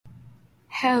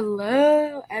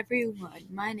Hello, everyone.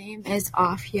 My name is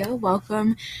Afia.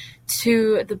 Welcome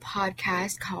to the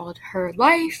podcast called Her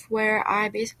Life, where I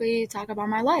basically talk about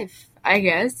my life, I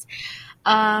guess.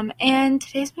 And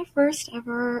today's my first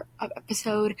ever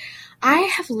episode. I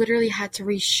have literally had to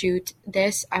reshoot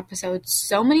this episode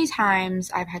so many times.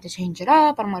 I've had to change it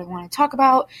up on what I want to talk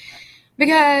about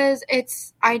because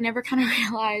I never kind of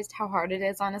realized how hard it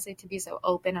is, honestly, to be so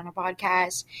open on a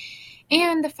podcast.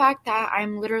 And the fact that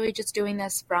I'm literally just doing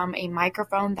this from a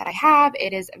microphone that I have,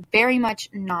 it is very much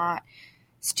not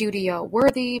studio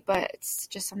worthy, but it's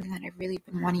just something that I've really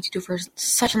been wanting to do for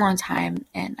such a long time,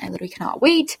 and I literally cannot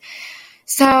wait.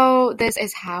 So this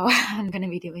is how I'm going to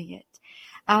be doing it.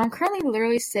 I'm currently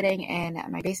literally sitting in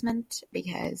my basement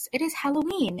because it is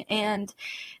Halloween, and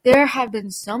there have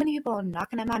been so many people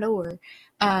knocking at my door,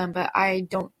 but I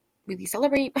don't really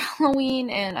celebrate Halloween,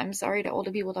 and I'm sorry to all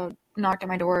the people that knocked at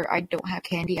my door. I don't have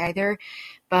candy either,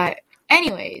 but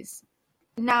anyways,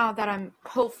 now that I'm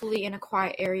hopefully in a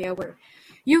quiet area where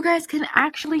you guys can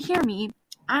actually hear me,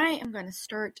 I am going to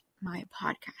start my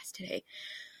podcast today.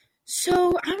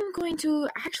 So I'm going to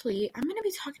be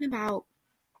talking about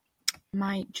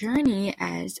my journey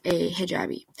as a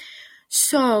hijabi.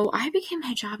 So I became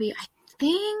hijabi, I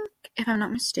think, if I'm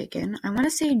not mistaken, I want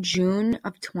to say June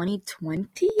of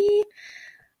 2020.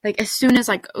 Like, as soon as,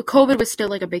 COVID was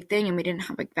still, a big thing and we didn't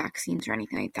have, vaccines or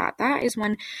anything like that. That is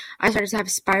when I started to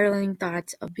have spiraling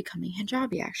thoughts of becoming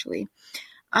hijabi, actually.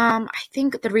 I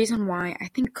think the reason why I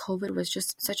think COVID was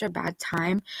just such a bad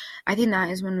time, I think that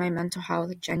is when my mental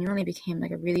health genuinely became,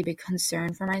 a really big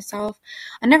concern for myself.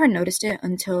 I never noticed it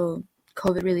until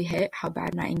COVID really hit, how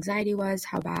bad my anxiety was,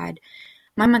 how bad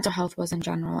my mental health was in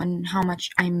general, and how much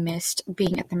I missed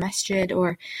being at the masjid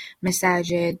or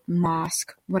masajid,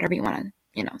 mosque, whatever you want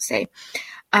to say.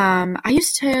 I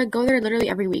used to go there literally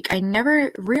every week. I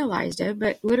never realized it,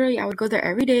 but literally I would go there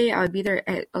every day. I would be there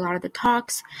at a lot of the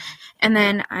talks, and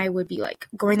then I would be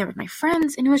going there with my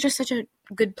friends, and it was just such a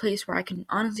good place where I can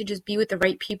honestly just be with the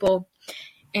right people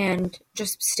and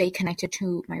just stay connected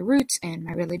to my roots and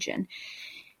my religion.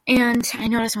 And I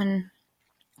noticed when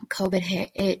COVID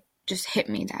hit, it just hit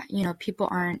me that, people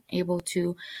aren't able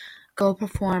to go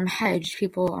perform Hajj.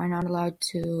 People are not allowed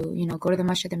to, go to the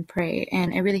masjid and pray.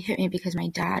 And it really hit me because my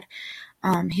dad,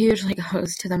 he usually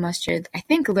goes to the masjid, I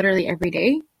think literally every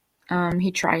day.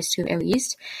 He tries to, at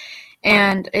least.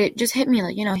 And it just hit me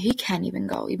he can't even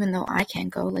go, even though I can't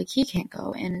go, he can't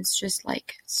go. And it's just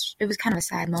it was kind of a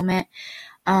sad moment.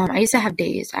 I used to have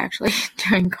days actually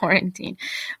during quarantine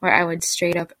where I would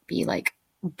straight up be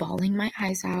bawling my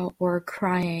eyes out or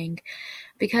crying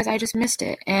because I just missed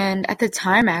it. And at the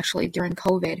time, actually, during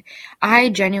COVID, I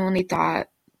genuinely thought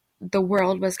the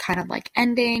world was kind of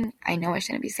ending. I know I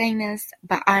shouldn't be saying this,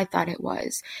 but I thought it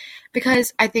was,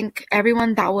 because I think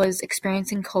everyone that was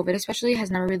experiencing COVID especially has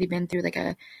never really been through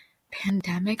a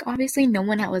pandemic. Obviously, no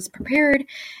one was prepared,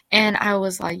 and I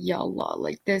was yall,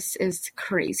 this is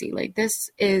crazy. This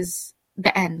is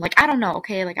the end. I don't know,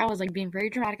 okay? I was being very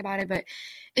dramatic about it, but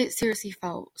it seriously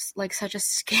felt like such a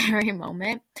scary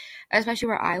moment, especially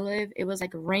where I live. It was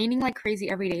raining like crazy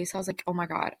every day, so I was oh my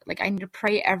god, I need to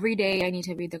pray every day. I need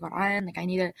to read the Quran. I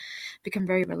need to become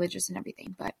very religious and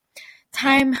everything. But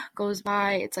time goes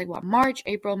by. It's March,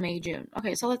 April, May, June.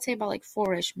 Okay, so let's say about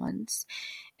 4-ish months.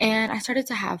 And I started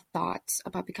to have thoughts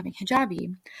about becoming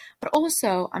hijabi. But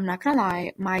also, I'm not going to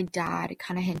lie, my dad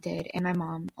kind of hinted, and my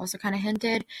mom also kind of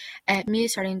hinted at me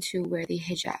starting to wear the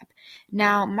hijab.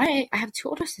 Now, I have 2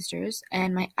 older sisters,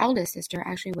 and my eldest sister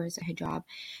actually wears a hijab.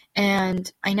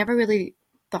 And I never really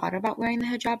thought about wearing the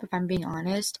hijab, if I'm being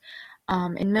honest.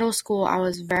 In middle school, I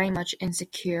was very much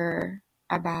insecure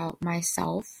about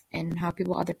myself and how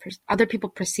other people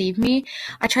perceive me.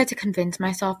 I tried to convince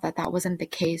myself that wasn't the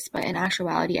case, but in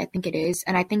actuality, I think it is.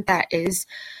 And I think that is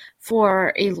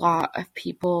for a lot of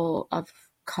people of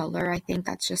color. I think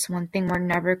that's just one thing. We're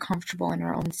never comfortable in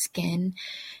our own skin.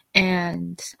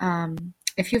 And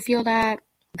if you feel that,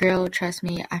 girl, trust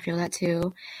me, I feel that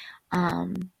too.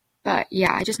 But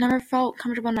yeah, I just never felt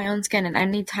comfortable in my own skin, and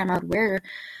anytime I would wear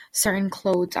certain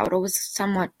clothes, I would always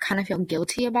somewhat kind of feel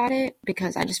guilty about it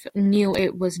because I just knew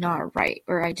it was not right,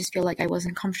 or I just feel I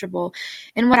wasn't comfortable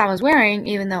in what I was wearing,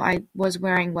 even though I was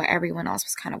wearing what everyone else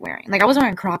was kind of wearing. I was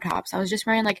wearing crop tops. I was just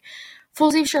wearing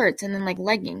full sleeve shirts and then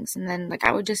leggings, and then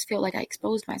I would just feel I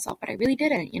exposed myself, but I really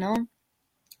didn't,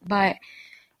 But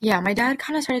yeah, my dad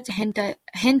kind of started to hint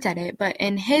at it, but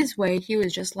in his way, he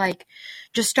was just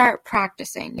just start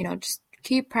practicing, just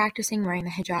keep practicing wearing the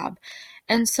hijab.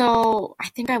 And so I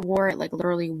think I wore it like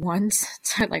literally once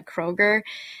to like Kroger,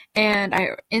 and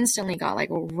I instantly got like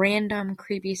random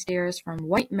creepy stares from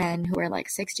white men who were like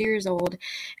 60 years old.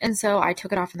 And so I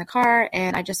took it off in the car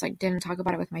and I just like didn't talk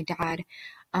about it with my dad.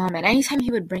 And anytime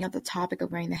he would bring up the topic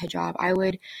of wearing the hijab, I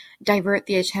would divert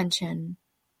the attention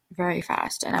very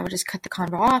fast, and I would just cut the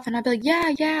convo off, and I'd be like,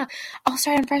 yeah, I'll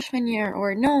start in freshman year,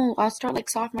 or no, I'll start like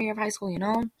sophomore year of high school,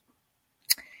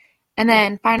 And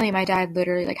then finally my dad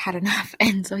literally like had enough,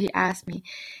 and so he asked me,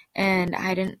 and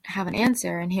I didn't have an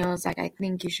answer, and he was like, I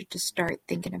think you should just start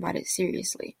thinking about it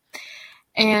seriously.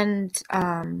 And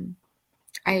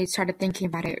I started thinking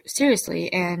about it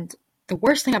seriously, and the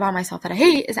worst thing about myself that I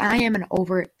hate is I am an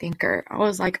overthinker. I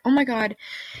was like, oh my god,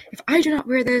 if I do not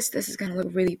wear this, this is going to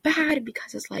look really bad,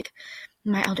 because it's like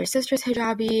my elder sister's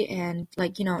hijabi, and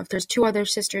like, if there's two other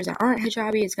sisters that aren't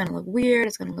hijabi, it's going to look weird,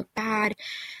 it's going to look bad,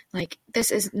 like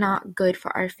this is not good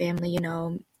for our family,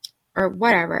 or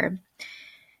whatever.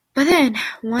 But then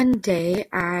one day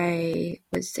I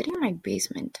was sitting in my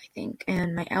basement, I think,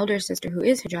 and my elder sister, who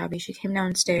is hijabi, she came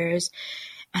downstairs,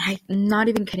 and I'm not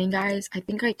even kidding, guys. I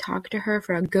think I talked to her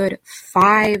for a good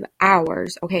 5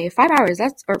 hours. Okay, 5 hours,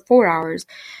 or 4 hours.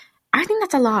 I think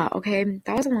that's a lot, okay?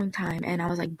 That was a long time, and I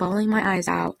was like bawling my eyes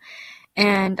out,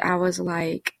 and I was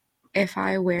like, if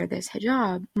I wear this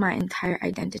hijab, my entire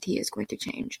identity is going to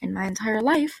change, and my entire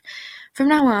life from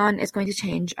now on is going to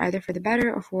change, either for the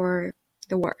better or for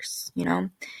the worse,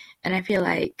 And I feel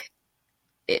like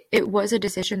it was a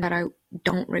decision that I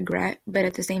don't regret, but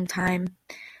at the same time,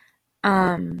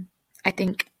 I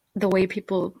think the way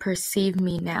people perceive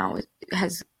me now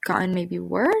has gotten maybe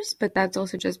worse, but that's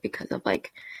also just because of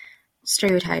like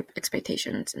stereotype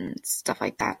expectations and stuff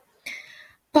like that.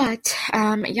 But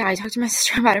yeah, I talked to my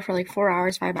sister about it for like 4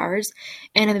 hours, 5 hours,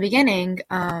 and in the beginning,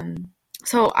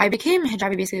 so I became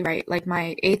hijabi basically right like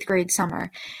my 8th grade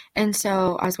summer, and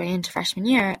so I was going into freshman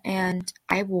year, and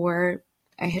I wore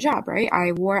a hijab, right?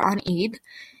 I wore on Eid.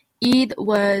 Eid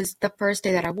was the first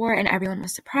day that I wore it, and everyone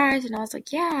was surprised, and I was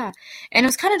like, yeah. And it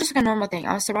was kind of just like a normal thing.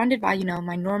 I was surrounded by,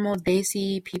 my normal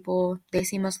Desi people,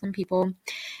 Desi Muslim people.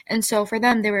 And so for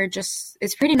them,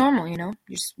 it's pretty normal, You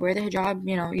just wear the hijab,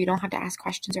 you don't have to ask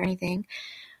questions or anything.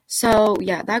 So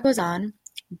yeah, that goes on.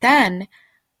 Then,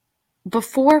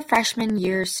 before freshman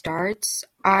year starts,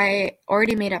 I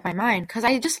already made up my mind because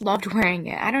I just loved wearing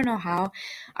it. I don't know how.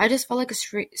 I just felt like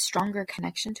a stronger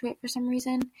connection to it for some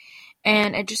reason.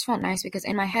 And it just felt nice because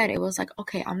in my head, it was like,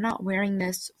 okay, I'm not wearing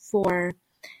this for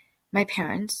my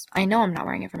parents. I know I'm not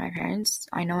wearing it for my parents.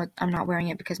 I know I'm not wearing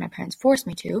it because my parents forced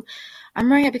me to. I'm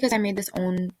wearing it because I made this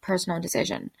own personal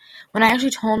decision. When I actually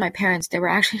told my parents, they were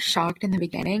actually shocked in the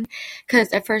beginning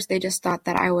because at first they just thought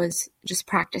that I was just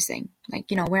practicing, like,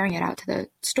 wearing it out to the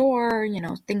store,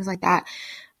 things like that.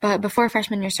 But before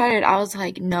freshman year started, I was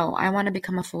like, no, I want to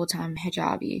become a full-time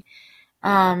hijabi.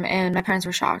 And my parents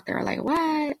were shocked. They were like,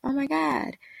 what? Oh my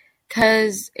God.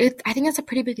 Because I think it's a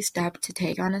pretty big step to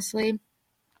take, honestly.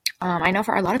 I know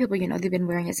for a lot of people, they've been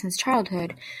wearing it since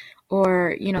childhood,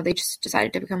 or, they just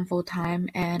decided to become full-time,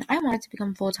 and I wanted to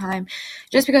become full-time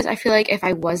just because I feel like if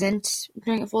I wasn't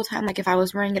doing it full-time, like if I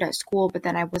was wearing it at school, but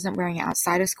then I wasn't wearing it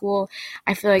outside of school,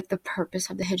 I feel like the purpose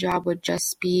of the hijab would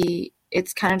just be,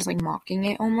 it's kind of just like mocking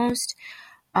it almost.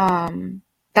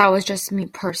 That was just me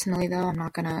personally, though. I'm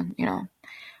not gonna,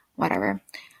 whatever.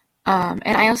 And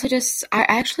I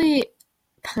actually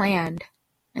planned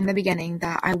in the beginning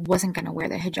that I wasn't going to wear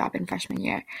the hijab in freshman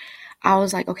year. I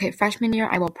was like, okay, freshman year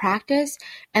I will practice,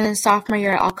 and then sophomore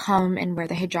year I'll come and wear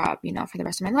the hijab, for the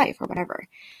rest of my life or whatever.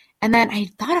 And then I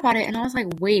thought about it and I was like,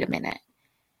 wait a minute.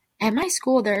 At my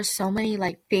school, there are so many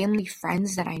like family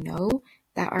friends that I know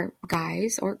that are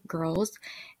guys or girls,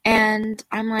 and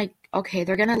I'm like, okay,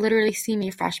 they're gonna literally see me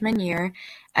freshman year,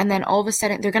 and then all of a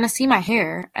sudden they're gonna see my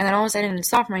hair, and then all of a sudden in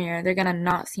sophomore year they're gonna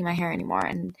not see my hair anymore.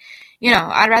 And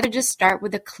I'd rather just start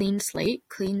with a clean slate,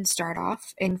 clean start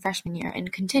off in freshman year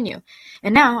and continue.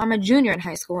 And now I'm a junior in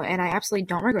high school, and I absolutely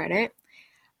don't regret it.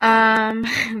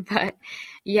 But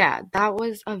yeah, that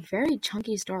was a very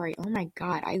chunky story. Oh my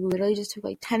God, I literally just took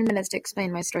like 10 minutes to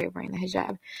explain my story of wearing the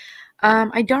hijab.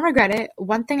 I don't regret it.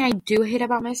 One thing I do hate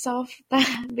about myself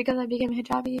because I became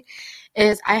hijabi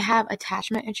is I have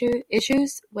attachment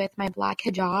issues with my black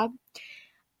hijab.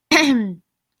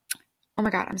 Oh my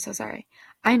God, I'm so sorry.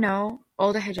 I know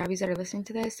all the hijabis that are listening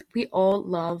to this, we all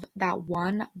love that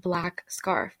one black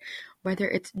scarf, whether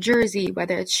it's jersey,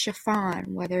 whether it's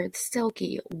chiffon, whether it's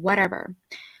silky, whatever.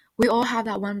 We all have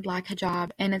that one black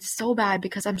hijab, and it's so bad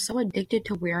because I'm so addicted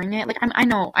to wearing it. Like, I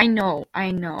know.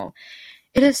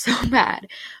 It is so bad,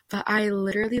 but I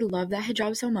literally love that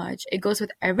hijab so much. It goes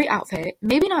with every outfit.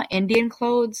 Maybe not Indian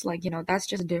clothes, like, that's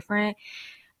just different,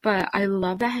 but I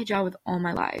love that hijab with all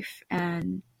my life,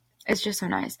 and it's just so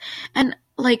nice. And,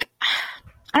 like,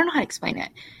 I don't know how to explain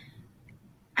it.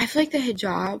 I feel like the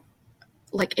hijab,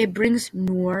 like, it brings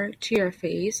noor to your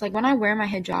face. Like, when I wear my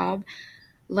hijab,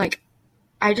 like,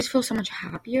 I just feel so much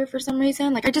happier for some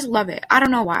reason. Like, I just love it. I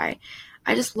don't know why.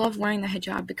 I just love wearing the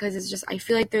hijab because it's just, I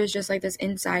feel like there's just, like, this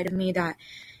inside of me that,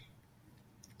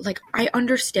 like, I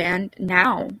understand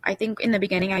now. I think in the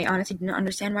beginning, I honestly didn't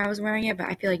understand why I was wearing it, but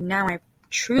I feel like now I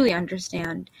truly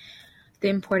understand the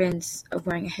importance of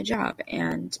wearing a hijab.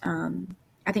 And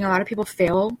I think a lot of people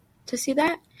fail to see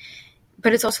that.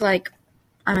 But it's also like,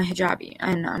 I'm a hijabi,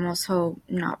 and I'm also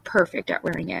not perfect at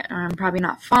wearing it, or I'm probably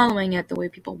not following it the way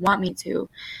people want me to.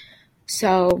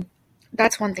 So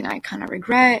that's one thing I kind of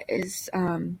regret is,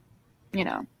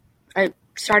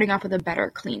 starting off with a better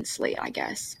clean slate, I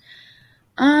guess.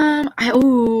 I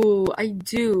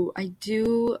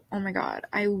do. Oh my God,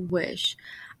 I wish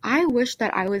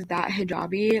that I was that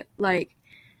hijabi. Like,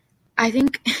 I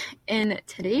think in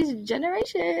today's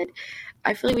generation,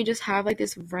 I feel like we just have like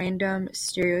this random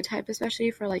stereotype,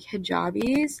 especially for like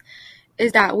hijabis,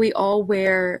 is that we all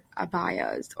wear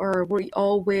abayas, or we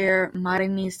all wear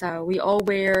marinisa, we all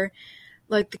wear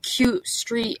like the cute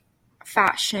street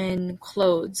fashion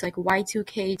clothes, like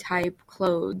Y2K type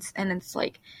clothes, and it's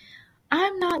like,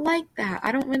 I'm not like that.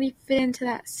 I don't really fit into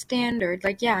that standard.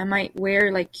 Like, yeah, I might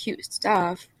wear like cute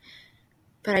stuff,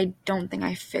 but I don't think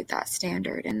I fit that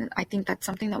standard, and I think that's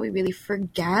something that we really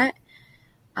forget.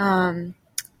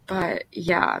 But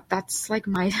yeah, that's like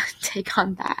my take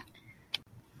on that.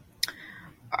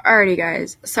 Alrighty,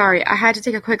 guys. Sorry, I had to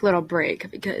take a quick little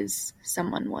break because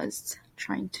someone was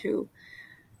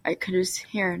I could just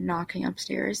hear knocking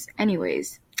upstairs.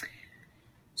 Anyways,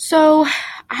 so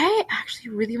I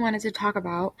actually really wanted to talk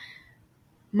about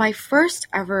my first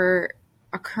ever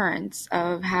occurrence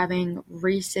of having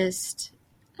racist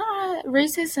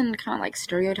and kind of like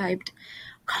stereotyped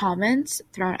comments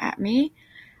thrown at me.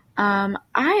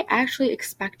 I actually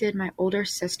expected my older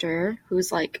sister,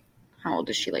 who's like, how old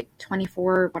is she? Like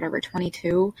 24, whatever,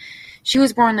 22. She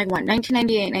was born like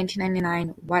 1998,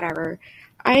 1999, whatever.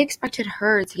 I expected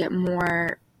her to get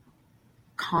more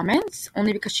comments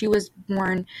only because she was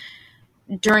born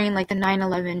during like the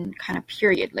 9/11 kind of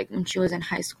period. Like when she was in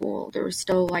high school, there was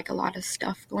still like a lot of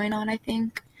stuff going on, I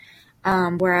think.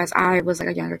 Whereas I was like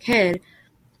a younger kid,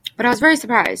 but I was very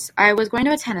surprised. I was going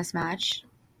to a tennis match,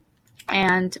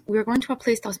 and we were going to a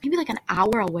place that was maybe like an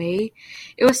hour away.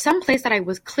 It was some place that I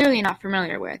was clearly not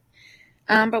familiar with.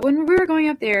 But when we were going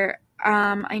up there,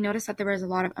 I noticed that there was a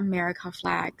lot of America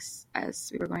flags as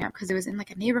we were going up, because it was in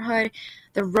like a neighborhood.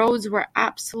 The roads were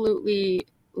absolutely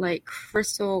like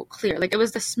crystal clear. Like, it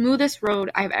was the smoothest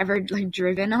road I've ever like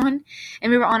driven on,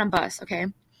 and we were on a bus, okay?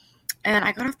 And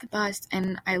I got off the bus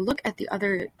and I look at the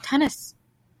other tennis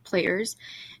players,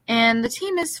 and the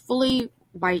team is fully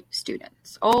white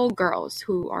students, all girls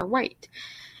who are white.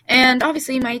 And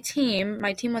obviously my team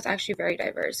was actually very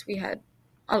diverse. It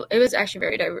was actually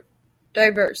very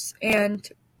diverse. And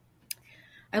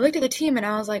I looked at the team and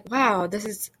I was like, wow, this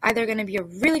is either going to be a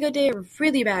really good day or a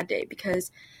really bad day,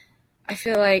 because I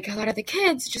feel like a lot of the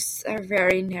kids just are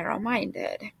very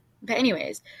narrow-minded. But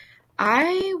anyways,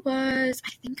 I want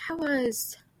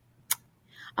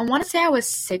to say I was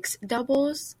 6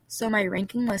 doubles, so my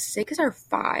ranking was 6 or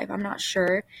 5, I'm not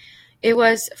sure. It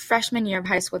was freshman year of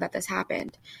high school that this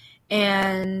happened,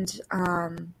 and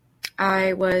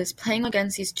I was playing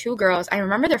against these 2 girls. I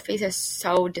remember their faces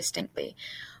so distinctly.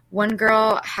 One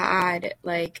girl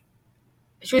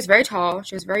she was very tall,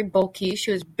 she was very bulky,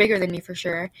 she was bigger than me for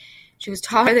sure. She was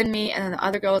taller than me, and then the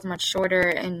other girl was much shorter,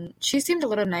 and she seemed a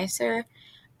little nicer.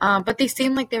 But they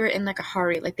seemed like they were in like a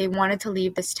hurry. Like they wanted to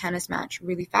leave this tennis match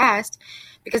really fast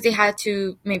because they had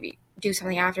to maybe do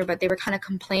something after, but they were kind of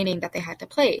complaining that they had to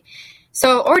play.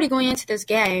 So already going into this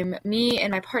game, me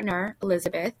and my partner,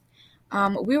 Elizabeth,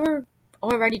 we were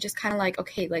already just kind of like,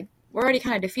 okay, like we're already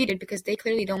kind of defeated because they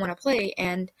clearly don't want to play,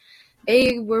 and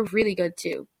they were really good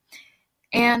too.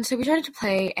 And so we started to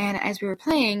play, and as we were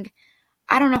playing,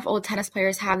 I don't know if old tennis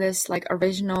players have this like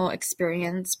original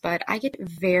experience, but I get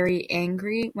very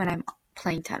angry when I'm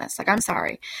playing tennis. Like, I'm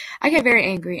sorry. I get very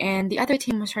angry, and the other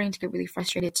team was starting to get really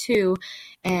frustrated too,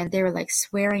 and they were like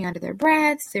swearing under their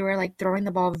breaths. They were like throwing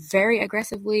the ball very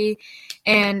aggressively,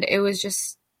 and it was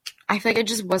just, I feel like it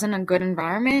just wasn't a good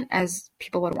environment as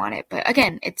people would want it. But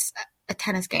again, it's a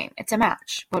tennis game. It's a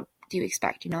match. What do you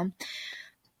expect, you know?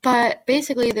 But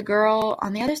basically the girl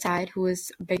on the other side, who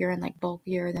was bigger and like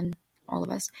bulkier than all of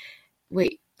us.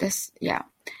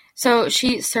 So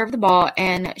she served the ball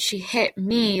and she hit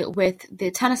me with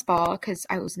the tennis ball because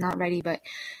I was not ready, but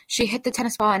she hit the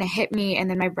tennis ball and it hit me, and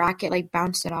then my racket like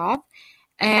bounced it off,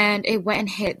 and it went and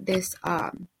hit this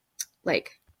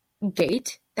like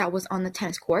gate that was on the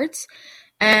tennis courts.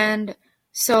 And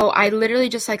so I literally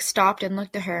just like stopped and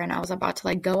looked at her, and I was about to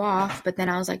like go off, but then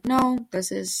I was like, no,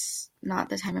 this is not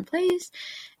the time and place.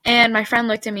 And my friend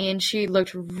looked at me and she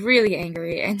looked really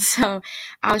angry. And so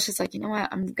I was just like, you know what?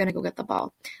 I'm going to go get the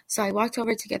ball. So I walked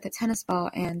over to get the tennis ball,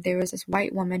 and there was this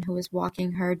white woman who was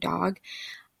walking her dog.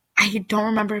 I don't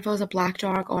remember if it was a black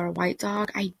dog or a white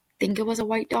dog. I think it was a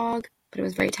white dog, but it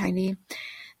was very tiny.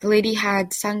 The lady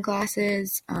had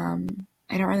sunglasses.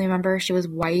 I don't really remember. She was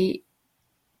white,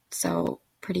 so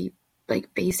pretty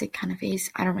like basic kind of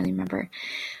face. I don't really remember.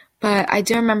 But I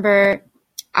do remember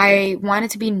I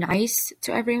wanted to be nice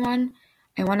to everyone.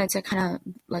 I wanted to kind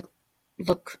of like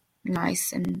look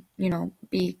nice and,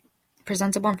 be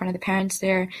presentable in front of the parents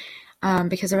there,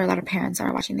 because there were a lot of parents that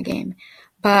were watching the game.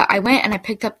 But I went and I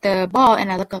picked up the ball and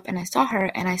I looked up and I saw her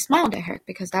and I smiled at her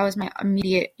because that was my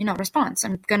immediate, response.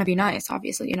 I'm going to be nice,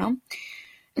 obviously.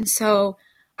 And so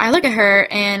I look at her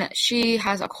and she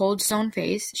has a cold stone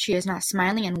face. She is not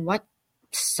smiling in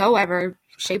whatsoever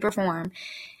shape or form.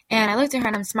 And I looked at her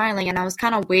and I'm smiling, and I was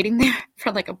kind of waiting there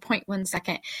for like a 0.1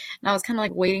 second. And I was kind of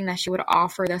like waiting that she would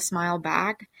offer the smile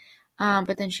back.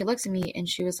 But then she looks at me and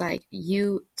she was like,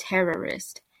 "You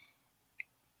terrorist."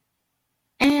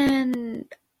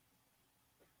 And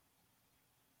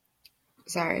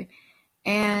sorry.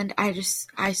 And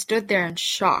I stood there in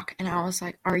shock, and I was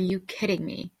like, are you kidding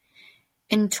me?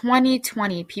 In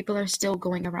 2020, people are still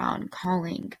going around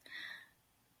calling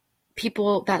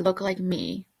people that look like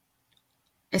me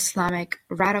Islamic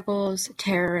radicals,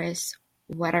 terrorists,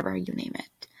 whatever, you name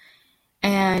it.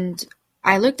 And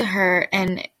I looked at her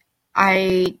and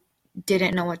I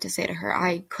didn't know what to say to her.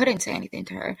 I couldn't say anything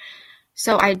to her.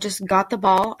 So I just got the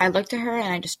ball. I looked at her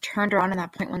and I just turned around in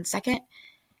that 0.1 second.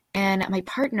 And my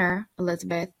partner,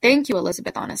 Elizabeth, thank you,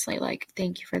 Elizabeth, honestly, like,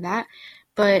 thank you for that.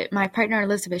 But my partner,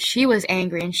 Elizabeth, she was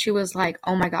angry and she was like,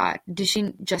 oh my God, did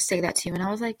she just say that to you? And I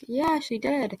was like, yeah, she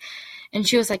did. And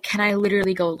she was like, can I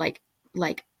literally go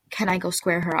can I go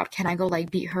square her up? Can I go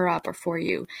like beat her up or for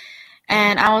you?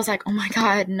 And I was like, oh my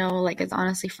God, no, like it's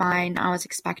honestly fine. I was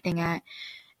expecting it.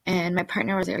 And my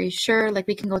partner was like, are you sure? Like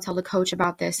we can go tell the coach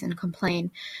about this and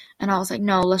complain. And I was like,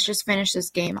 no, let's just finish this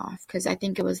game off because I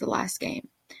think it was the last game.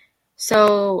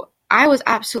 So I was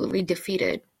absolutely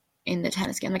defeated in the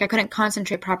tennis game. Like I couldn't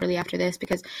concentrate properly after this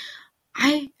because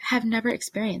I have never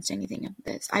experienced anything of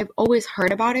this. I've always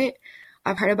heard about it.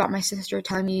 I've heard about my sister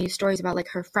telling me stories about like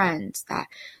her friends that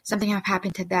something have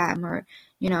happened to them or,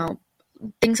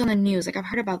 things on the news. Like I've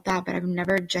heard about that, but I've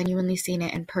never genuinely seen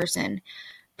it in person.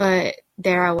 But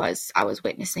there I was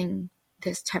witnessing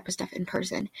this type of stuff in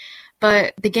person.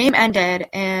 But the game ended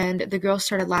and the girls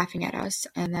started laughing at us,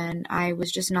 and then I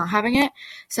was just not having it.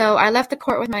 So I left the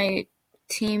court with my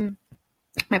team,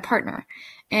 my partner,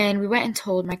 and we went and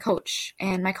told my coach.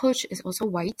 And my coach is also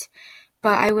white.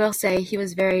 But I will say he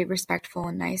was very respectful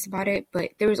and nice about it.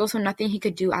 But there was also nothing he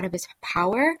could do out of his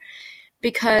power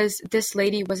because this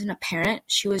lady wasn't a parent.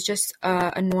 She was just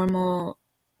a normal.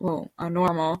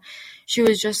 She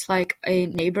was just like a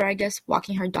neighbor, I guess,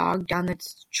 walking her dog down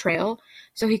this trail.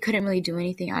 So he couldn't really do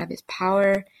anything out of his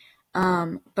power.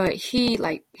 But he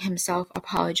like himself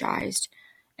apologized.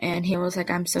 And he was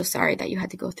like, I'm so sorry that you had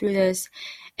to go through this.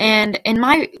 And in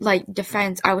my like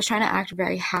defense, I was trying to act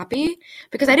very happy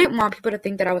because I didn't want people to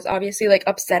think that I was obviously like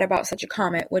upset about such a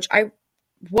comment, which I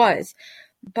was.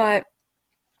 But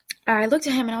I looked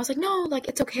at him and I was like, no, like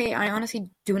it's okay. I honestly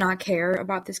do not care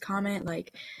about this comment.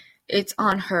 Like it's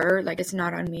on her. Like it's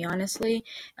not on me, honestly.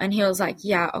 And he was like,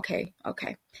 yeah, okay.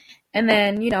 And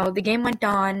then, the game went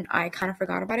on. I kind of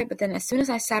forgot about it. But then as soon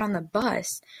as I sat on the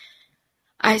bus,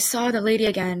 I saw the lady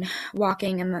again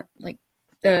walking in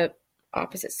the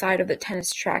opposite side of the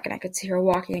tennis track, and I could see her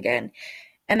walking again.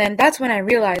 And then that's when I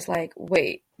realized, like,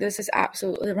 wait, this is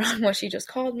absolutely wrong what she just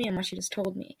called me and what she just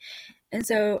told me. And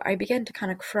so I began to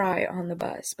kind of cry on the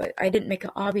bus, but I didn't make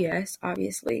it obvious,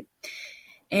 obviously.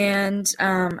 And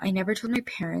I never told my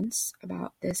parents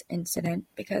about this incident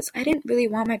because I didn't really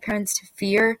want my parents to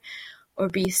fear or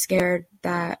be scared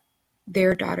that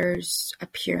their daughter's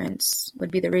appearance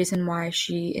would be the reason why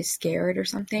she is scared or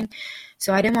something.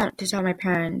 So I didn't want to tell my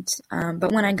parents.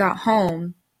 But when I got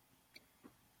home,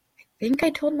 I think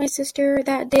I told my sister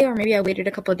that day, or maybe I waited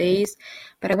a couple of days.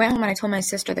 But I went home and I told my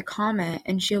sister the comment,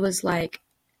 and she was like,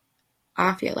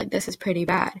 Afia, like, this is pretty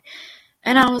bad.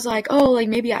 And I was like, oh, like,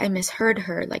 maybe I misheard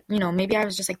her. Like, maybe I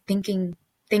was just, like, thinking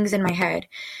things in my head.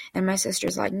 And my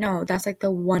sister's like, no, that's like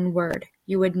the one word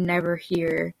you would never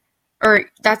hear, or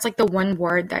that's like the one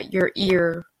word that your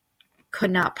ear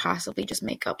could not possibly just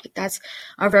make up. Like, that's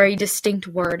a very distinct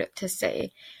word to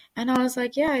say. And I was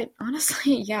like, yeah,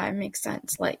 honestly, yeah, it makes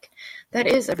sense. Like, that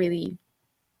is a really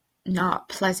not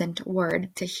pleasant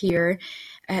word to hear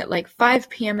at like 5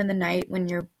 p.m. in the night when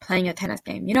you're playing a tennis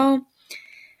game, you know?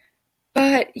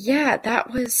 But yeah,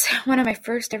 that was one of my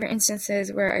first ever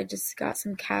instances where I just got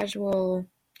some casual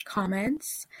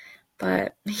comments.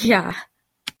 But yeah.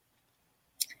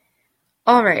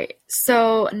 All right,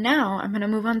 so now I'm going to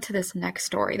move on to this next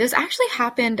story. This actually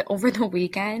happened over the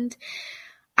weekend.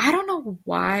 I don't know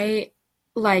why.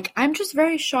 Like, I'm just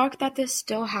very shocked that this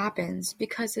still happens,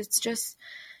 because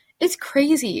it's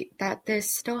crazy that this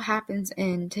still happens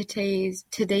in today's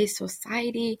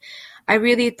society. I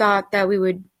really thought that we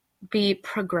would be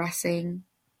progressing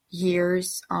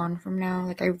years on from now.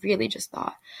 Like, I really just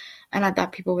thought. And I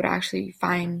thought people would actually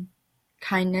find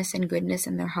kindness and goodness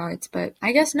in their hearts, but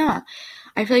I guess not.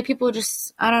 I feel like people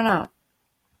just, I don't know.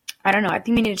 I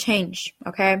think we need to change,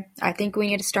 okay? I think we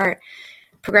need to start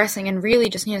progressing and really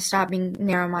just need to stop being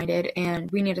narrow-minded, and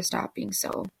we need to stop being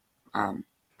so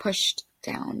pushed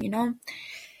down, you know?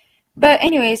 But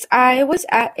anyways, I was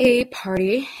at a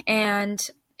party, and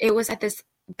it was at this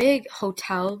big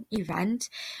hotel event,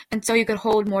 and so you could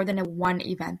hold more than one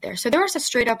event there. So there was a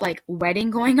straight up like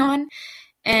wedding going on,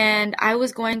 and I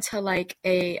was going to like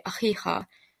a ahiha,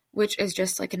 which is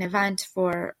just like an event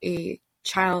for a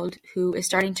child who is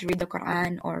starting to read the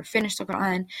Quran or finish the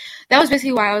Quran. That was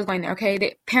basically why I was going there, okay?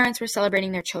 The parents were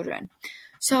celebrating their children.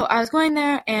 So I was going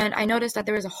there, and I noticed that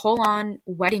there was a whole-on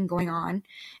wedding going on,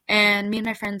 and me and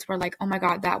my friends were like, oh my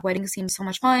god, that wedding seems so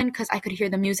much fun, because I could hear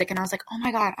the music, and I was like, oh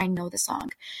my god, I know the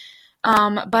song.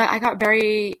 But I got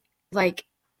very, like,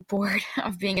 bored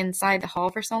of being inside the hall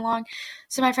for so long.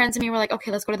 So my friends and me were like, okay,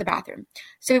 let's go to the bathroom.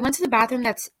 So we went to the bathroom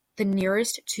that's the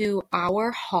nearest to our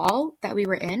hall that we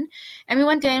were in. And we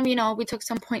went in, we took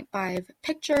some 0.5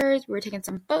 pictures. We were taking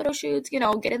some photo shoots,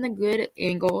 getting the good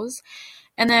angles.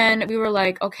 And then we were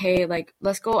like, okay, like,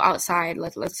 let's go outside.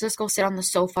 Let's just go sit on the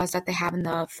sofas that they have in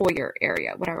the foyer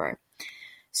area, whatever.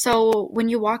 So when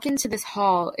you walk into this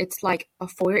hall, it's like a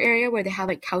foyer area where they have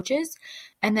like couches,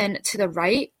 and then to the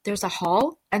right there's a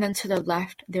hall, and then to the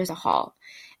left there's a hall,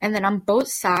 and then on both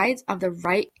sides of the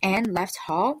right and left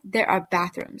hall there are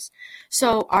bathrooms.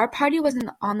 So our party was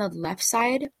on the left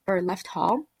side, or left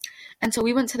hall, and so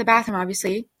we went to the bathroom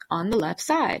obviously on the left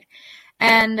side.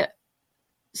 And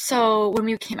so when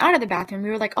we came out of the bathroom, we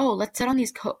were like, oh, let's sit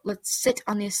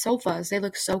on these sofas, they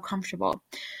look so comfortable.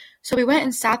 So we went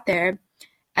and sat there.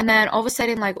 And then all of a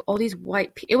sudden, like, all these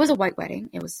it was a white wedding.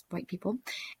 It was white people.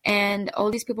 And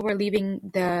all these people were leaving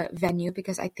the venue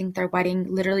because I think their wedding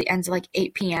literally ends at like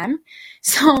 8 p.m.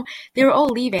 So they were all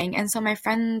leaving. And so my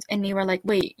friends and me were like,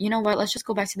 wait, you know what? Let's just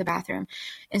go back to the bathroom.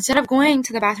 Instead of going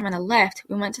to the bathroom on the left,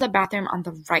 we went to the bathroom on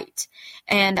the right.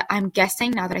 And I'm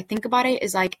guessing, now that I think about it,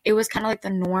 is like, it was kind of like the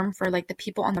norm for like the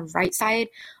people on the right side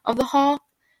of the hall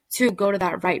to go to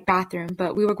that right bathroom,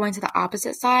 but we were going to the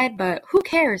opposite side. But who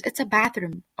cares? It's a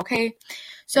bathroom, okay?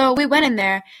 So we went in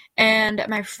there, and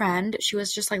my friend, she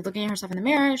was just like looking at herself in the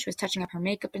mirror. She was touching up her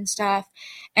makeup and stuff,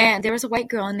 and there was a white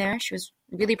girl in there. She was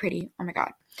really pretty. Oh my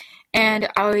god. And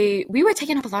we were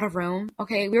taking up a lot of room,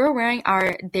 okay? We were wearing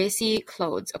our desi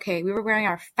clothes, okay? We were wearing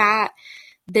our fat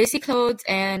desi clothes,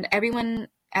 and everyone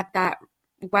at that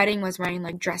wedding was wearing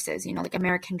like dresses, like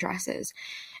American dresses.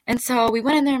 And so we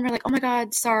went in there and we're like, oh my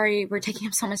god, sorry, we're taking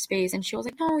up so much space. And she was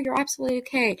like, no, you're absolutely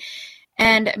okay.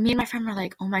 And me and my friend were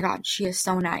like, oh my god, she is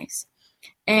so nice.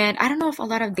 And I don't know if a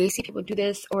lot of Desi people do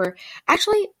this, or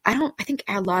actually, I think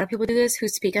a lot of people do this who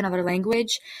speak another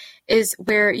language, is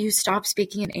where you stop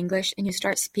speaking in English and you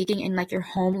start speaking in like your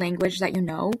home language that you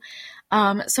know.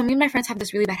 So me and my friends have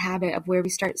this really bad habit of where we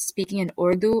start speaking in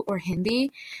Urdu or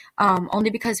Hindi, only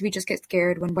because we just get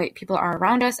scared when white people are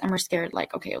around us, and we're scared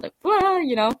like, okay, like,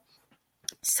 blah.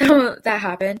 So that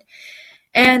happened.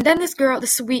 And then this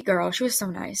sweet girl, she was so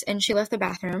nice, and she left the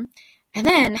bathroom, and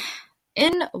then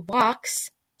in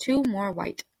walks two more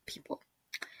white people.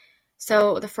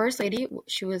 So the first lady,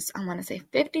 she was, I want to say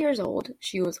 50 years old.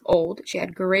 She was old. She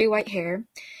had gray white hair.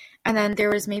 And then there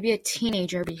was maybe a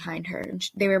teenager behind her. And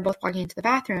they were both walking into the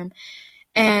bathroom.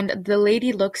 And the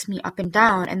lady looks me up and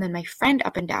down, and then my friend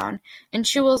up and down. And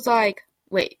she was like,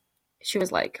 wait. She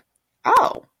was like,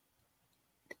 oh,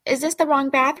 is this the wrong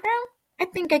bathroom? I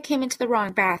think I came into the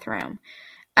wrong bathroom.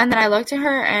 And then I looked at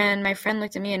her, and my friend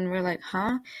looked at me, and we were like,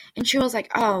 huh? And she was like,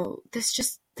 oh,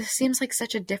 this seems like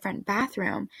such a different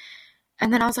bathroom.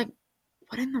 And then I was like,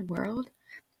 what in the world?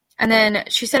 And then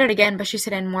she said it again, but she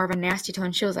said it in more of a nasty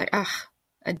tone. She was like, ugh,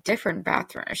 a different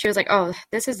bathroom. She was like, oh,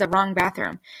 this is the wrong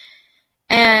bathroom.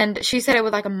 And she said it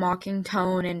with like a mocking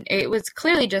tone, and it was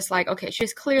clearly just like, okay,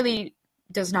 she's clearly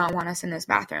does not want us in this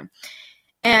bathroom.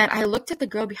 And I looked at the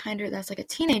girl behind her that's like a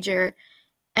teenager,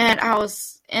 and I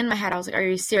was in my head, I was like, are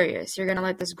you serious? You're gonna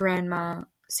let this grandma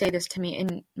say this to me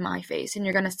in my face, and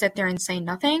you're gonna sit there and say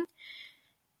nothing?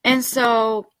 And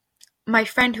so my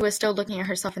friend, who was still looking at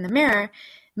herself in the mirror,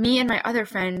 me and my other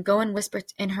friend go and whisper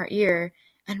in her ear,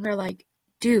 and we're like,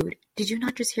 dude, did you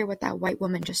not just hear what that white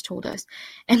woman just told us?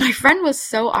 And my friend was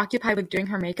so occupied with doing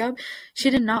her makeup, she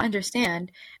did not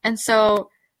understand. And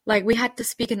so, like, we had to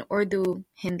speak in Urdu,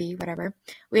 Hindi, whatever.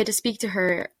 We had to speak to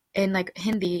her in, like,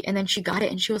 Hindi, and then she got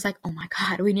it, and she was like, oh my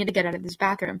God, we need to get out of this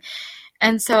bathroom.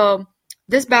 And so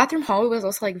this bathroom hallway was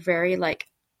also, like, very, like,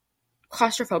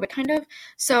 claustrophobic kind of.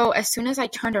 So as soon as I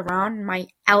turned around, my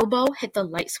elbow hit the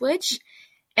light switch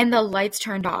and the lights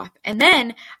turned off. And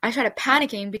then I started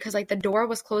panicking because like the door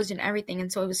was closed and everything,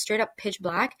 and so it was straight up pitch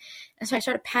black. And so I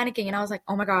started panicking, and I was like,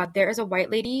 oh my God, there is a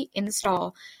white lady in the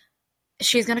stall.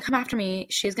 She's gonna come after me.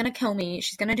 She's gonna kill me.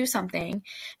 She's gonna do something.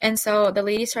 And so the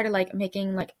lady started like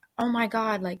making like, oh my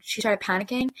God, like she started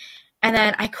panicking. And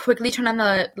then I quickly turned on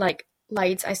the like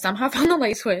lights. I somehow found the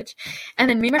light switch. And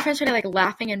then me and my friends started like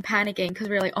laughing and panicking because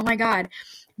we were like, oh my God.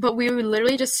 But we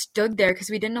literally just stood there because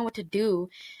we didn't know what to do.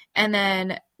 And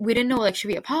then we didn't know, like, should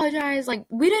we apologize? Like,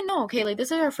 we didn't know, okay? Like,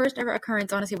 this is our first ever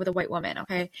occurrence, honestly, with a white woman,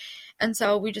 okay? And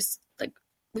so we just, like,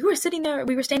 we were standing there,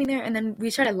 and then we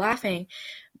started laughing.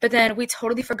 But then we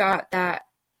totally forgot that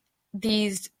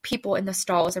these people in the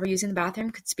stalls that were using the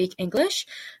bathroom could speak English.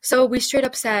 So we straight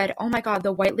up said, oh my God,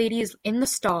 the white lady is in the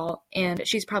stall, and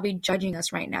she's probably judging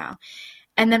us right now.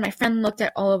 And then my friend looked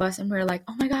at all of us, and we were like,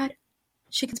 oh my God,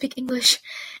 she can speak English.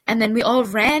 And then we all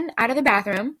ran out of the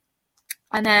bathroom.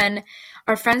 And then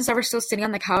our friends that were still sitting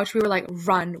on the couch, we were like,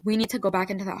 run, we need to go back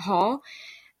into that hall.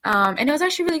 And it was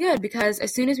actually really good because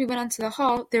as soon as we went onto the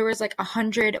hall, there was like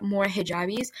 100 more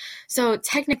hijabis. So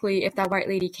technically, if that white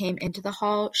lady came into the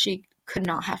hall, she could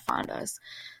not have found us.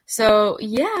 So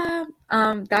yeah,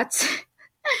 that's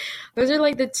those are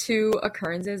like the two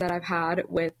occurrences that I've had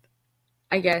with,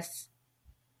 I guess,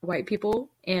 white people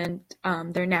and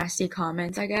their nasty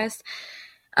comments, I guess.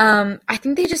 I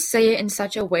think they just say it in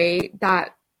such a way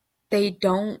that they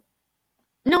don't.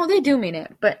 No, they do mean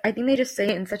it, but I think they just say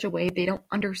it in such a way they don't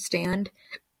understand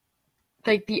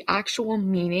like the actual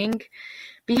meaning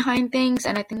behind things,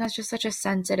 and I think that's just such a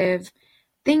sensitive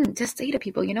thing to say to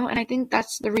people, you know? And I think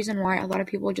that's the reason why a lot of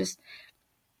people just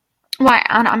why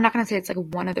I'm not gonna say it's like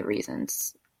one of the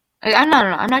reasons. I'm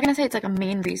not gonna say it's like a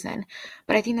main reason,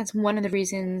 but I think that's one of the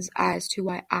reasons as to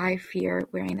why I fear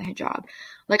wearing the hijab.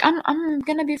 Like I'm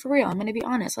gonna be for real. I'm gonna be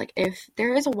honest. Like if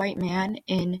there is a white man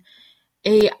in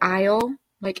a aisle,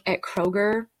 like at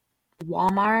Kroger,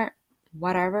 Walmart,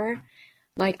 whatever,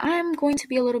 like I'm going to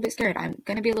be a little bit scared. I'm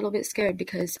gonna be a little bit scared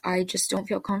because I just don't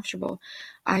feel comfortable.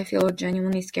 I feel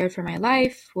genuinely scared for my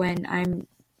life when I'm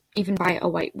even by a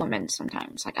white woman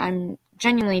sometimes. Like I'm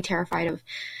genuinely terrified of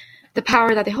the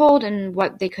power that they hold and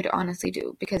what they could honestly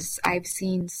do because I've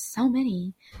seen so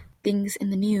many things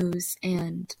in the news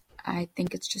and I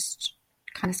think it's just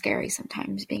kind of scary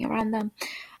sometimes being around them.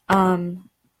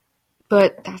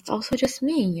 But that's also just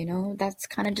me, you know, that's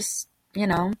kind of just, you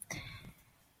know,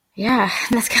 yeah,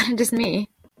 that's kind of just me.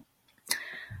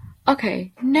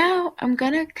 Okay, now I'm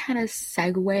gonna kind of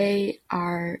segue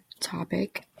our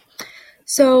topic.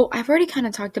 So I've already kind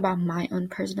of talked about my own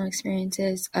personal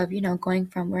experiences of, you know, going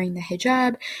from wearing the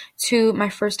hijab to my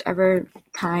first ever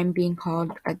time being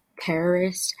called a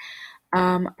terrorist.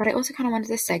 But I also kind of wanted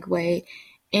to segue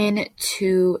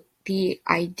into the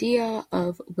idea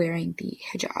of wearing the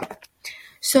hijab.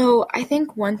 So I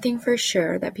think one thing for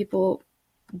sure that people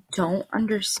don't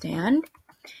understand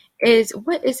is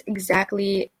what is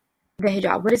exactly the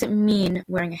hijab? What does it mean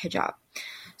wearing a hijab?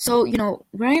 So, you know,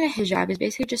 wearing a hijab is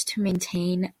basically just to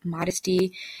maintain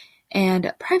modesty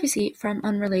and privacy from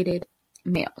unrelated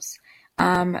males.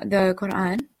 The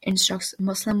Quran instructs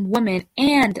Muslim women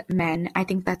and men. I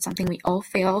think that's something we all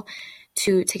fail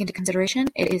to take into consideration.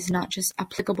 It is not just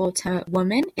applicable to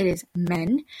women, it is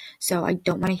men. So I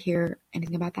don't want to hear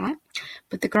anything about that.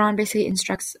 But the Quran basically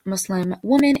instructs Muslim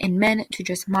women and men to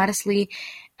dress modestly.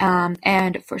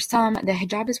 And for some, the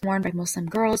hijab is worn by Muslim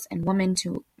girls and women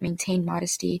to maintain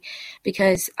modesty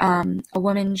because a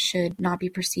woman should not be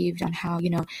perceived on how, you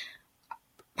know,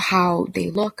 how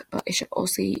they look, but it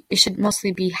should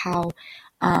mostly be how,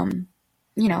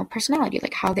 you know, personality,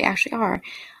 like how they actually are.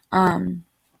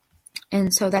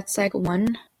 And so that's like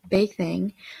one big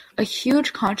thing. A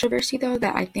huge controversy though,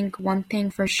 that I think one thing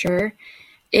for sure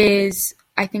is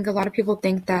I think a lot of people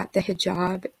think that the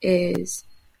hijab is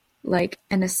like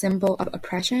a symbol of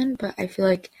oppression, but I feel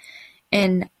like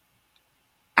in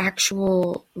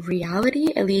actual reality,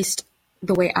 at least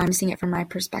the way I'm seeing it from my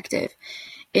perspective,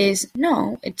 is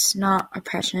no, it's not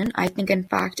oppression. I think in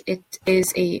fact it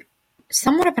is a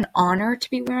somewhat of an honor to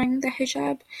be wearing the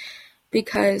hijab,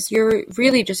 because you're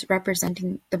really just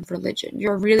representing the religion.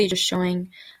 You're really just showing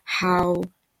how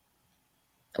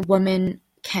a woman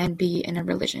can be in a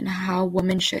religion, how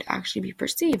women should actually be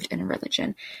perceived in a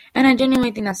religion. And I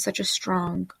genuinely think that's such a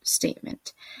strong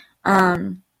statement.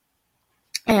 And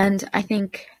I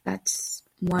think that's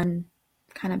one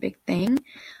kind of big thing.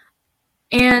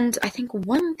 And I think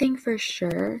one thing for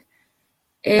sure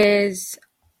is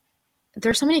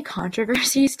there's so many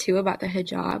controversies too about the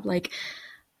hijab. Like,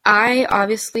 I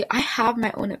have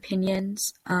my own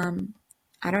opinions.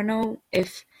 I don't know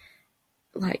if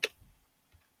I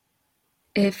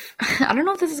don't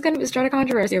know if this is going to start a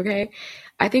controversy, okay?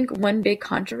 I think one big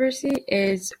controversy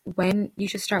is when you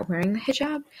should start wearing the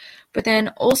hijab, but then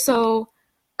also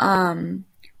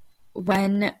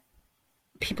when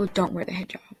people don't wear the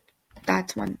hijab.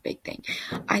 That's one big thing.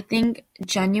 I think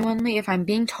genuinely, if I'm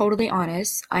being totally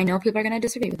honest, I know people are going to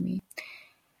disagree with me,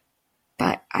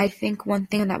 but I think one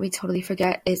thing that we totally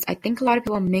forget is I think a lot of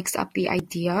people mix up the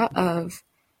idea of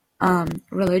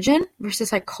religion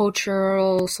versus like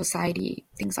cultural society,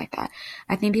 things like that.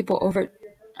 I think people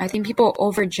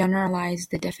overgeneralize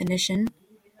the definition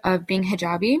of being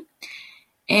hijabi,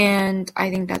 and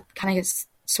I think that kind of gets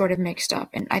sort of mixed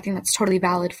up, and I think that's totally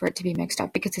valid for it to be mixed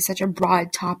up because it's such a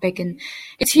broad topic and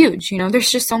it's huge. There's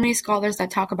just so many scholars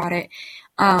that talk about it.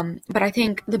 But I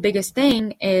think the biggest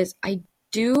thing is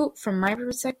from my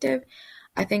perspective,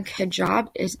 I think hijab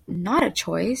is not a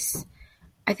choice.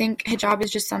 I think hijab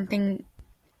is just something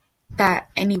that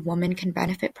any woman can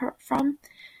benefit from,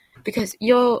 because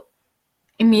you'll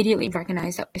immediately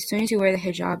recognize that as soon as you wear the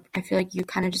hijab, I feel like you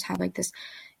kind of just have like this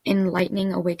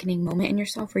enlightening, awakening moment in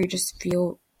yourself where you just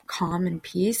feel calm and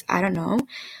peace. I don't know,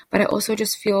 but I also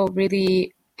just feel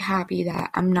really happy that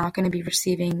I'm not going to be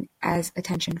receiving as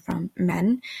attention from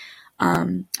men.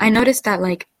 I noticed that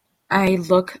like I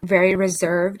look very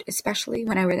reserved, especially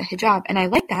when I wear the hijab, and I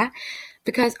like that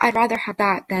because I'd rather have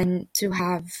that than to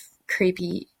have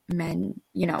creepy men,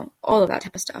 all of that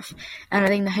type of stuff. And I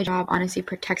think the hijab honestly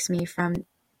protects me from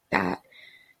that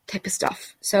type of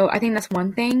stuff. So I think that's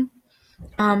one thing.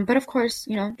 But of course,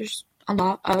 there's a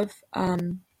lot of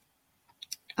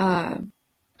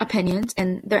opinions,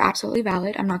 and they're absolutely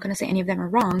valid. I'm not going to say any of them are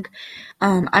wrong.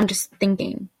 I'm just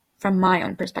thinking from my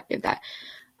own perspective that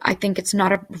I think it's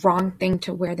not a wrong thing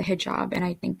to wear the hijab, and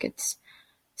I think it's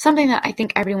something that I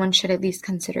think everyone should at least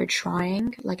consider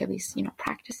trying, like at least,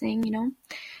 practicing,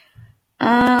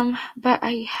 But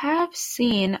I have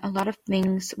seen a lot of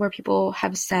things where people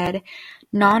have said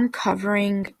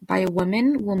non-covering by a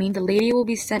woman will mean the lady will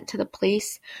be sent to the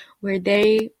place where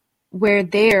there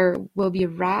will be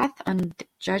wrath on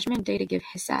judgment day to give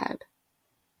hisab.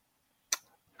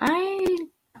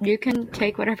 You can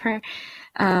take whatever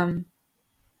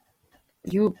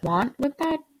you want with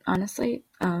that, honestly.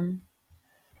 You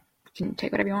can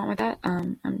take whatever you want with that.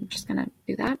 I'm just gonna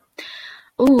do that.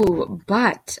 Ooh,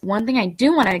 but one thing I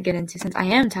do want to get into, since I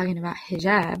am talking about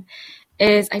hijab,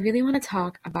 is I really want to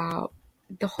talk about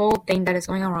the whole thing that is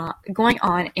going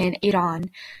on in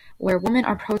Iran, where women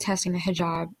are protesting the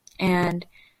hijab. And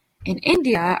in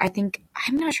India,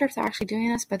 I'm not sure if they're actually doing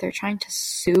this, but they're trying to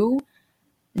sue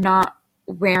not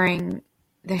wearing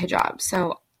the hijab.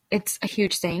 So it's a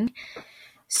huge thing.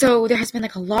 So there has been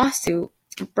like a lawsuit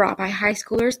brought by high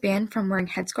schoolers banned from wearing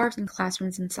headscarves in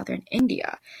classrooms in southern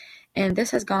India. And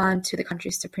this has gone to the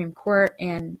country's Supreme Court,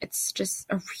 and it's just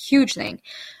a huge thing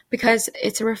because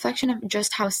it's a reflection of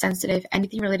just how sensitive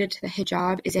anything related to the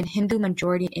hijab is in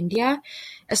Hindu-majority India,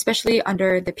 especially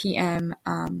under the PM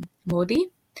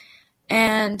Modi.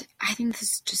 And I think this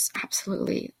is just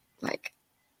absolutely like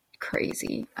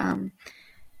crazy. I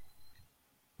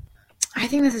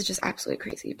think this is just absolutely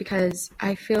crazy because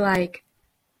I feel like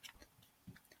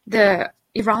the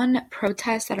Iran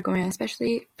protests that are going on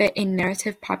especially fit a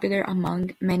narrative popular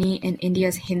among many in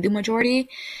India's Hindu majority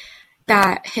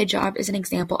that hijab is an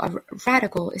example of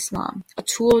radical Islam, a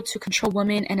tool to control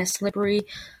women and a slippery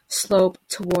slope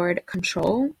toward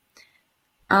control.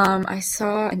 I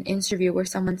saw an interview where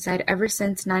someone said, ever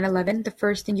since 9/11, the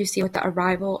first thing you see with the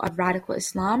arrival of radical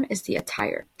Islam is the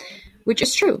attire, which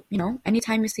is true.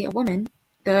 Anytime you see a woman,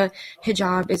 the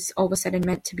hijab is all of a sudden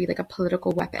meant to be like a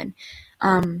political weapon.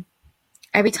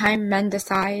 Every time men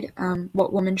decide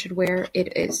what women should wear,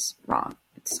 it is wrong.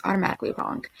 It's automatically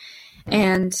wrong.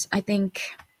 And I think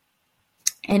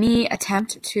Any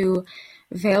attempt to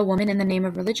veil women in the name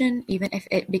of religion, even if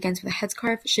it begins with a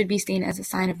headscarf, should be seen as a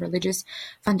sign of religious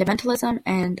fundamentalism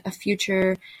and a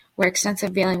future where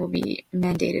extensive veiling will be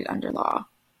mandated under law.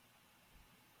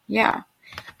 Yeah,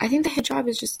 I think the hijab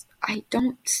is just, I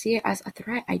don't see it as a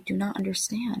threat. I do not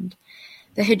understand.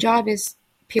 The hijab is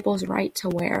people's right to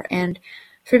wear, and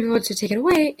for people to take it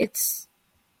away, it's,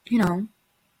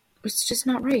 it's just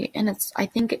not right. And I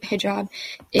think hijab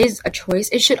is a choice.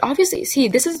 It should obviously, see,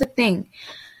 this is the thing.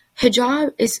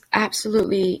 Hijab is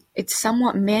absolutely, it's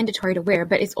somewhat mandatory to wear,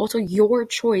 but it's also your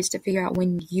choice to figure out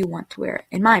when you want to wear it,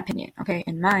 in my opinion, okay?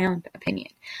 In my own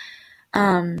opinion.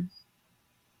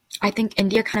 I think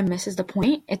India kind of misses the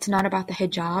point. It's not about the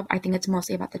hijab. I think it's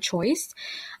mostly about the choice.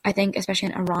 I think, especially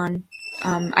in Iran,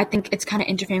 I think it's kind of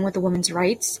interfering with the women's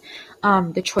rights,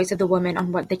 the choice of the woman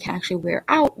on what they can actually wear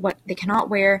out, what they cannot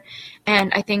wear.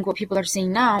 And I think what people are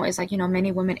seeing now is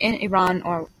many women in Iran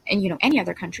or in, any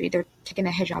other country, they're taking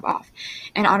the hijab off.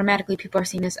 And automatically people are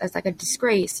seeing this as like a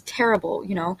disgrace, terrible,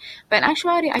 But in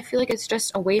actuality, I feel like it's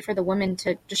just a way for the women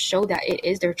to just show that it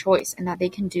is their choice and that they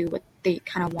can do what they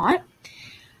kind of want.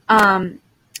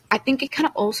 I think it kind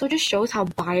of also just shows how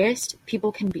biased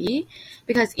people can be,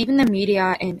 because even the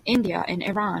media in India, in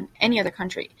Iran, any other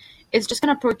country, is just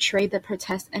going to portray the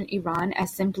protests in Iran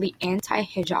as simply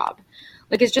anti-hijab.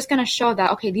 Like, it's just going to show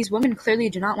that, okay, these women clearly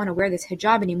do not want to wear this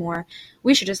hijab anymore.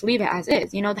 We should just leave it as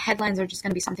is. The headlines are just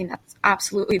going to be something that's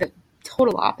absolutely the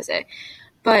total opposite.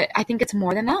 But I think it's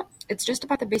more than that. It's just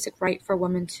about the basic right for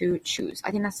women to choose.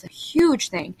 I think that's a huge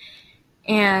thing.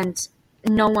 And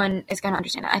no one is going to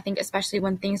understand it. I think especially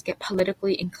when things get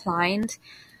politically inclined,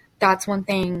 that's one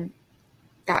thing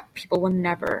that people will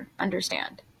never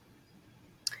understand.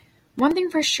 One thing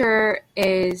for sure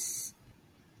is,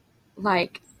 I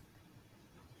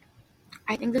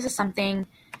think this is something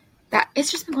that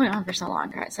it's just been going on for so long,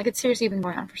 guys. It's seriously been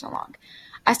going on for so long.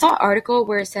 I saw an article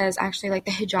where it says actually the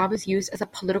hijab is used as a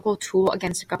political tool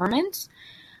against the government.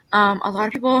 A lot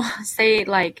of people say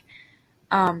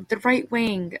the right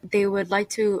wing, they would like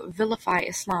to vilify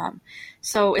Islam.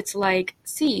 So it's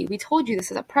see, we told you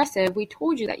this is oppressive. We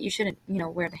told you that you shouldn't,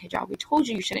 wear the hijab. We told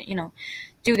you shouldn't,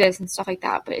 do this and stuff like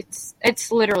that. But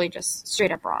it's literally just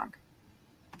straight up wrong.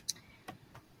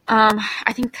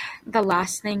 I think the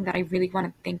last thing that I really want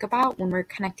to think about when we're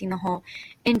connecting the whole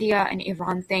India and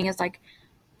Iran thing is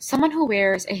someone who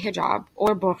wears a hijab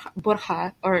or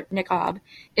burqa or niqab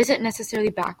isn't necessarily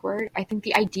backward. I think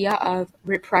the idea of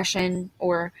repression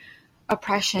or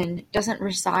oppression doesn't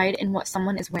reside in what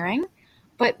someone is wearing,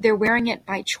 but they're wearing it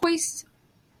by choice,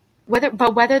 whether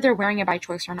they're wearing it by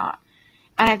choice or not.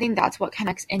 And I think that's what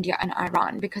connects India and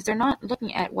Iran, because they're not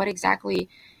looking at what exactly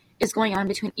is going on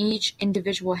between each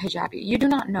individual hijabi. You do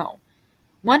not know.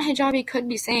 One hijabi could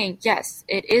be saying, yes,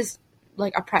 it is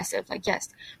oppressive, yes,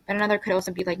 but another could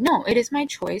also be no, it is my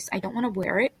choice, I don't want to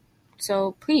wear it,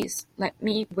 so please let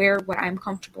me wear what I'm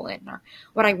comfortable in or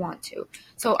what I want to.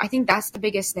 So I think that's the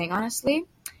biggest thing, honestly.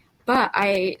 But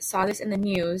I saw this in the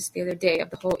news the other day of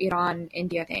the whole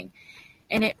Iran-India thing,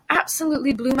 and it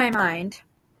absolutely blew my mind.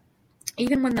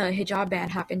 Even when the hijab ban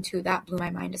happened too, that blew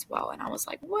my mind as well, and I was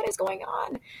like, what is going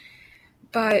on?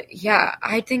 But yeah,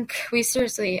 I think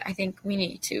we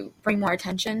need to bring more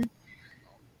attention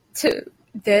to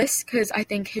this, because I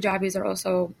think hijabis are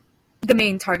also the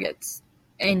main targets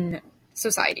in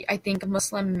society. I think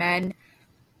Muslim men,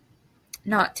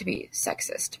 not to be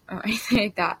sexist or anything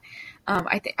like that,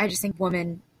 I just think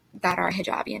women that are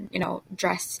hijabi and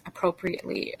dress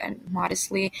appropriately and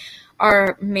modestly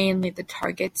are mainly the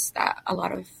targets that a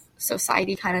lot of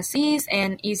society kind of sees,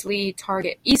 and easy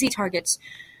targets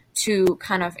to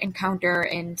kind of encounter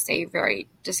and say very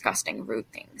disgusting,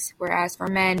 rude things. Whereas for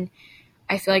men,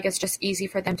 I feel like it's just easy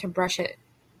for them to brush it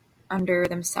under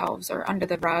themselves or under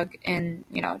the rug and,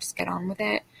 just get on with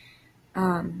it.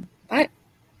 But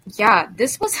yeah,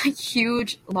 this was a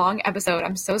huge, long episode.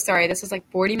 I'm so sorry. This was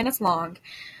 40 minutes long.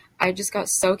 I just got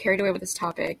so carried away with this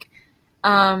topic.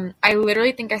 I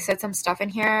literally think I said some stuff in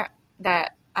here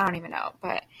that I don't even know.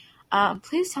 But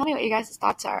please tell me what you guys'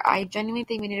 thoughts are. I genuinely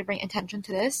think we need to bring attention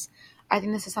to this. I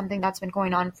think this is something that's been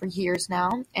going on for years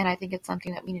now, and I think it's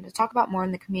something that we need to talk about more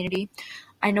in the community.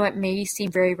 I know it may seem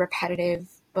very repetitive,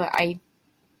 but I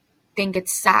think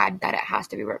it's sad that it has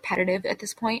to be repetitive at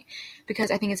this point, because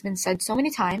I think it's been said so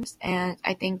many times, and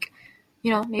I think,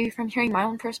 maybe from hearing my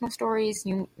own personal stories,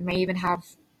 you may even have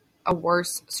a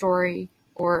worse story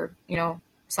or,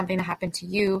 something that happened to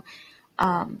you.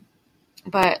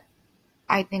 But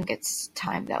I think it's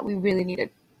time that we really need to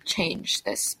change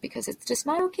this, because it's just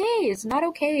not okay. It's not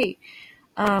okay.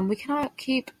 We cannot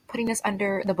keep putting this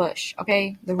under the bush,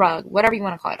 okay? The rug, whatever you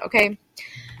want to call it, okay?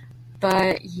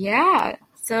 But yeah,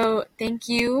 so thank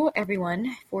you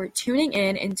everyone for tuning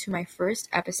in into my first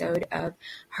episode of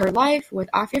Her Life with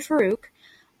Afia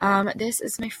Farouk. This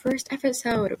is my first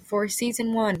episode for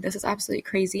season 1. This is absolutely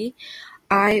crazy.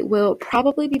 I will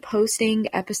probably be posting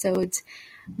episodes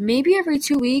maybe every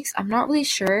 2 weeks. I'm not really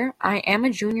sure. I am a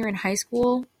junior in high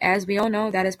school. As we all know,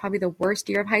 that is probably the worst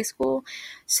year of high school.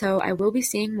 So I will be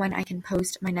seeing when I can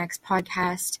post my next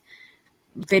podcast,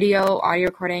 video, audio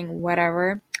recording,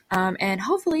 whatever. And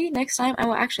hopefully next time I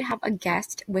will actually have a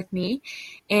guest with me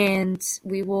and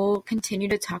we will continue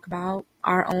to talk about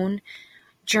our own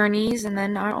journeys and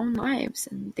then our own lives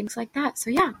and things like that. So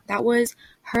yeah, that was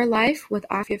Her Life with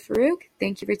Afia Farouk.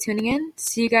 Thank you for tuning in.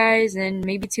 See you guys in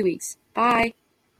maybe 2 weeks. Bye.